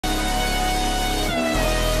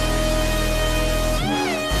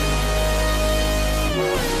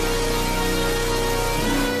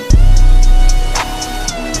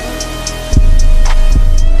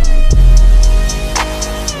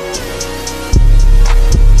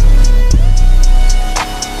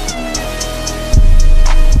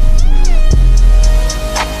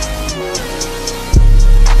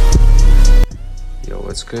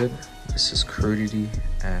Lucid. This is Crxdity,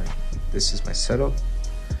 and this is my setup.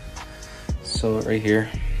 So right here,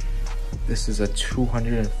 this is a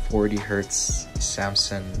 240 hertz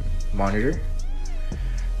Samsung monitor.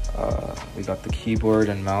 We got the keyboard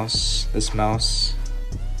and mouse. This mouse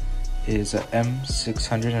is a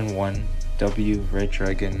M601W Red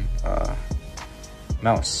Dragon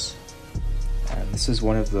mouse, and this is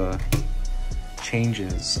one of the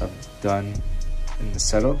changes I've done in the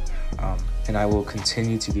setup, and I will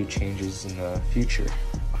continue to do changes in the future.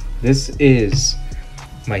 This is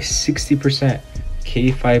my 60%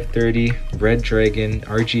 K530 Red Dragon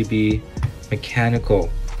RGB mechanical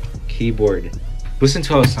keyboard. Listen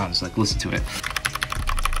to how it sounds, like listen to it.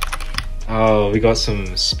 Oh, we got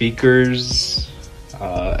some speakers,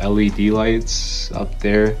 LED lights up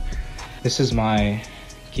there. This is my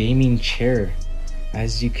gaming chair.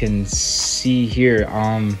 As you can see here,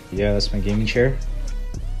 yeah, that's my gaming chair.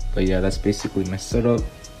 But yeah, that's basically my setup.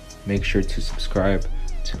 Make sure to subscribe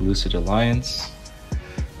to Lucid Alliance.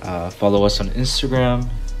 Follow us on Instagram.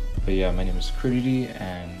 But yeah, my name is Crxdity,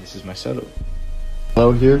 and this is my setup.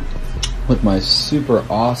 Hello here with my super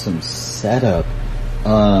awesome setup.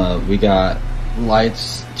 We got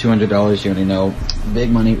lights, $200, you already know. Big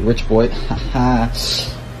money, rich boy.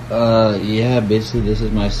 Yeah, basically this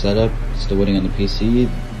is my setup. Still waiting on the PC.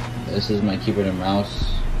 This is my keyboard and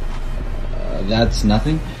mouse. That's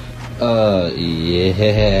nothing. Yeah.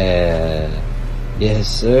 Yes,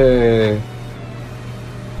 sir.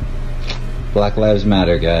 Black Lives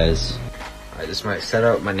Matter, guys. Alright, this is my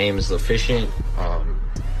setup. My name is Efficient.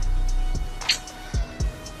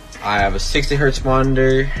 I have a 60 hertz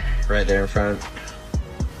monitor right there in front.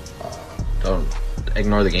 Don't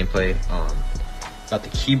ignore the gameplay. Got the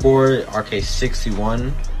keyboard,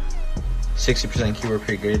 RK61. 60% keyboard,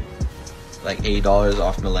 pretty good. Like $80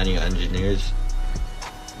 off Millennial Engineers.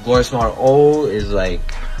 Glorious Model O is like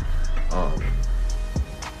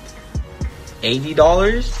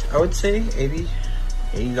 $80, I would say.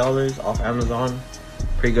 $80 off Amazon.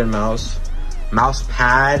 Pretty good mouse. Mouse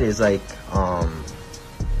pad is like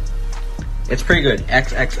it's pretty good.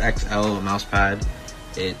 XXXL mouse pad.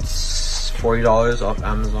 It's $40 off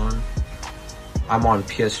Amazon. I'm on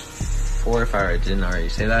PS4 if I didn't already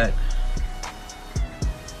say that.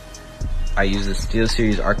 I use the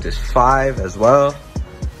SteelSeries Arqq 5 as well.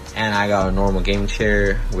 And I got a normal gaming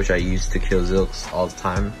chair, which I use to kill Zilks all the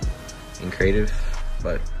time in creative.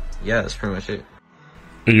 But yeah, that's pretty much it.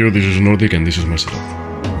 Hey yo, this is Nordic and this is my setup.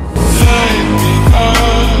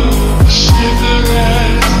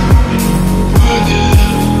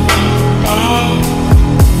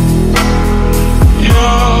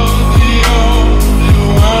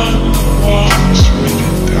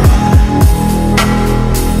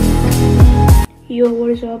 Yo, what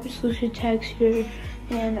is up? It's Lucid Tekz here,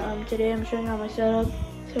 and today I'm showing out my setup.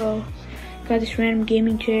 So, got this random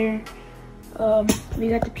gaming chair. We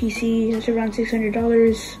got the PC. It's around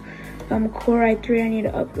 $600. Core i3. I need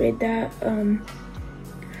to upgrade that.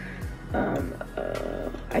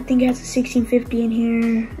 I think it has a 1650 in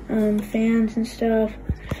here. Fans and stuff.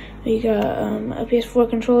 We got a PS4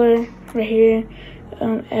 controller right here.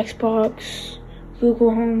 Xbox,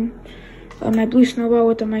 Google Home. My blue snowball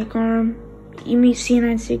with the mic arm. EMI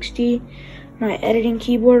C960, my editing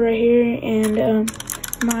keyboard right here, and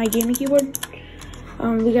my gaming keyboard.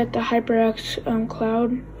 We got the HyperX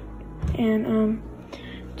Cloud, and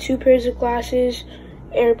 2 pairs of glasses,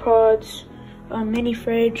 AirPods, mini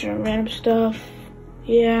fridge, random stuff.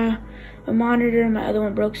 Yeah, a monitor. My other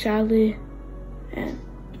one broke sadly, and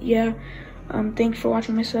yeah. Thanks for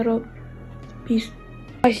watching my setup. Peace.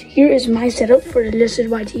 Guys, here is my setup for the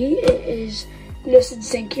Lucid YT. It is Lucid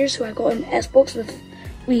Zynqfy, so I got an S-Box with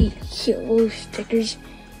yellow stickers.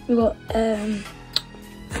 We got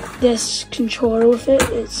this controller with it.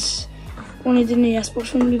 It's one of the new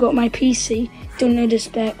S-Box one. We got my PC, don't know the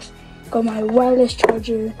specs. Got my wireless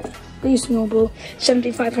charger, Boost Mobile,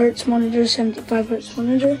 75 hertz monitor, 75 hertz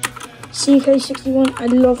monitor, CK61. I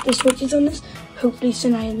love the switches on this. Hopefully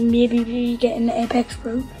soon I maybe be getting the Apex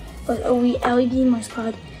Pro. But only LED mouse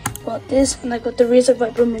pad. Got this, and I got the Razer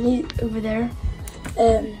Viper Mini over there.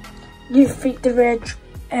 You freak the red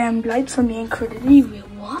lights from me and Crxdity. Wait,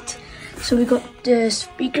 what? So we got the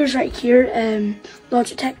speakers right here,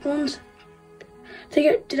 Logitech ones.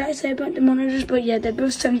 Did I say about the monitors? But yeah, they're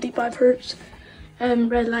both 75 hertz.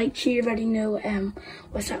 Red lights, you already know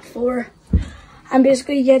what's that for. And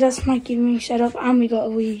basically, yeah, that's my gaming setup. And we got a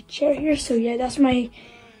wee chair here. So yeah, that's my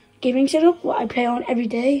gaming setup, what I play on every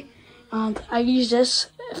day. I use this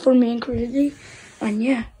for me and Crxdity. And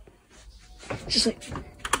yeah, just like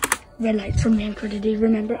red light for me and Crxdity.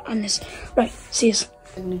 Remember on this. Right, see you.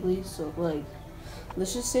 Technically, so like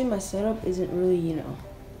let's just say my setup isn't really, you know,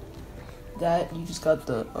 that. You just got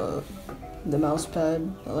the mouse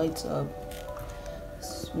pad that lights up,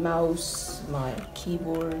 mouse, my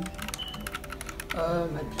keyboard,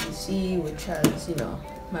 my PC, which has, you know,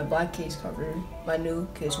 my black case cover. My new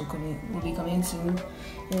case will be coming soon.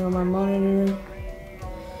 You know, my monitor.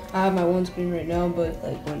 I have my one screen right now, but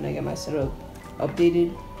like when I get my setup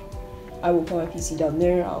updated, I will put my PC down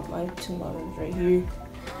there. I'll have my 2 monitors right here.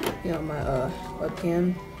 You know, my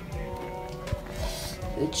webcam,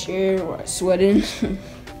 the chair where I sweat in,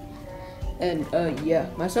 and yeah,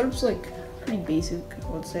 my setup's like pretty basic, I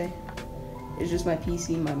would say. It's just my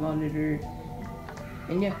PC, my monitor,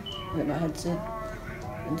 and yeah, and then my headset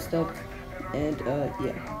and stuff. And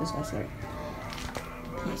yeah, that's my setup.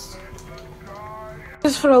 Peace.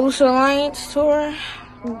 This is for the Lucid Alliance tour.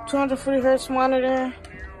 240 hertz monitor,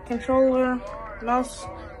 controller, mouse,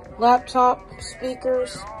 laptop,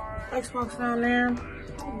 speakers, Xbox down there,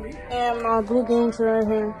 and my blue game chair right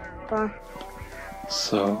here. Bye.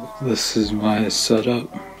 So this is my setup.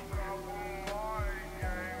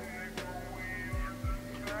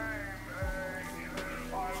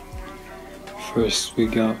 First we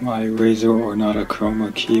got my Razer Ornata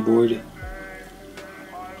Chroma keyboard.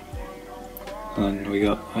 Then we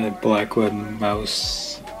got my Blackwell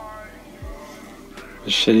mouse. A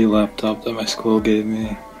shitty laptop that my school gave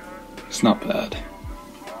me. It's not bad.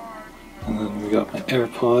 And then we got my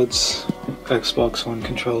AirPods, Xbox One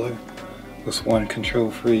controller with one control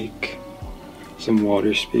freak, some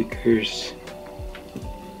water speakers,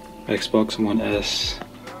 Xbox One S,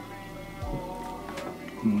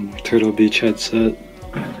 Turtle Beach headset.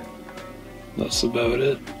 That's about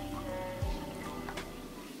it.